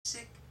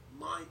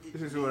like-minded.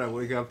 This is what I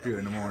wake up to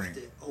in the morning.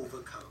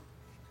 Overcome.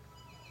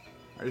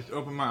 I just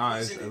open my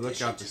eyes, I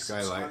look out the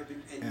skylight,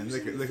 and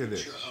look at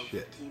this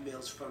shit.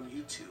 Emails from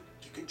YouTube.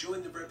 You can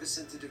join the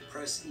Representative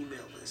Press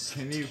email list.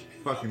 Can you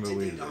fucking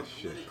believe this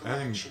shit? I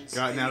haven't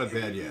gotten out of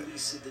bed yet.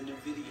 The new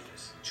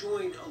videos.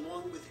 Join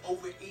along with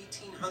over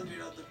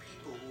 1,800 other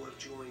people who have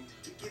joined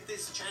to give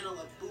this channel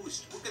a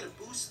boost. We're going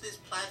to boost this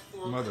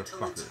platform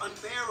until it's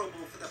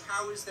unbearable for the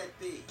powers that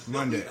be.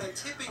 Monday,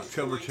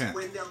 October 10th,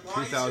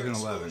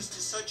 2011. To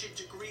such a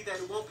degree that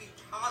it won't be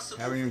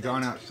possible. Haven't even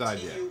gone outside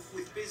yet.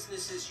 With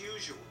business as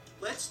usual.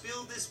 Let's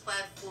build this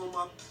platform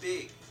up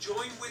big.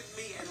 Join with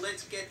me and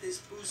let's get this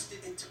boosted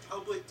into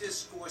public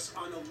discourse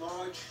on a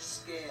large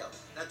scale.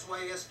 That's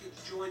why I ask you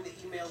to join the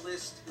email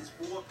list. There's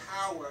more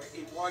power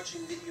in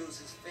watching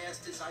videos as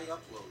fast as I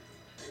upload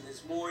them. And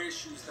there's more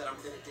issues that I'm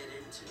going to get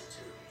into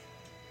too.